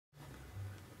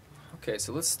Okay,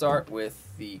 so let's start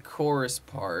with the chorus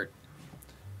part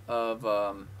of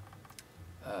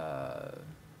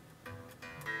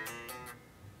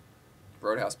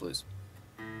Roadhouse Blues.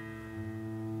 So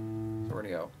we're gonna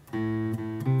go.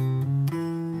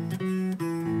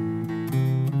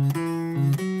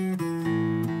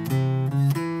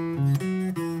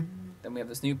 Then we have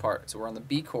this new part, so we're on the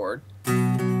B chord.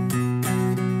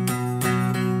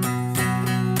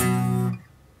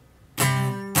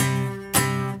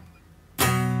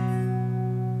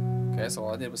 Okay, so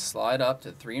all I did was slide up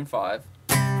to 3 and 5.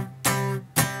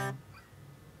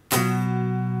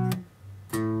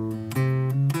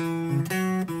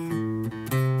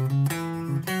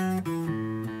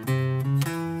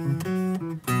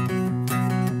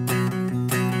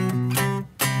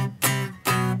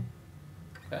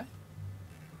 Okay.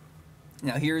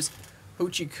 Now here's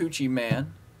Hoochie Coochie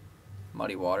Man,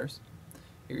 Muddy Waters.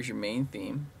 Here's your main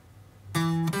theme.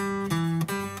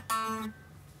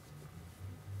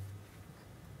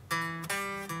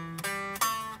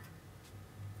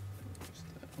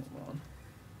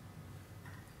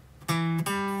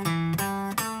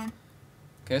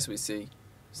 Okay, so we see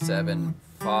 7,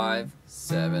 5,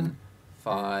 7,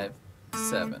 5,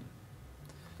 7.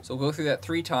 So we'll go through that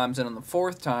 3 times, and on the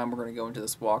 4th time we're going to go into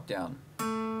this walk down.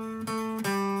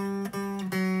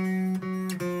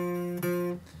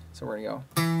 So we're going to go.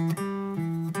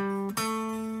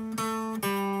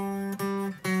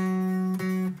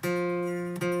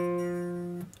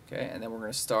 Okay, and then we're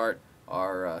going to start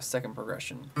our second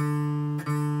progression.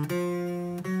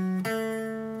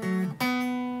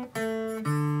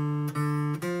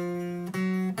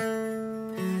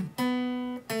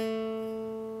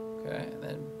 Okay, and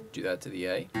then do that to the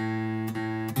A.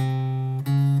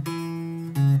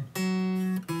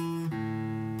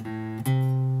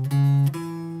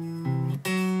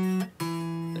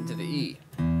 Then to the E.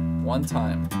 1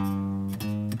 time.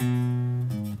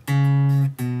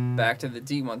 Back to the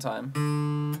D 1 time.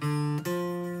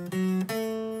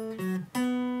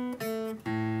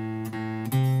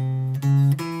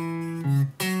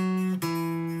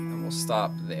 And we'll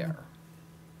stop there.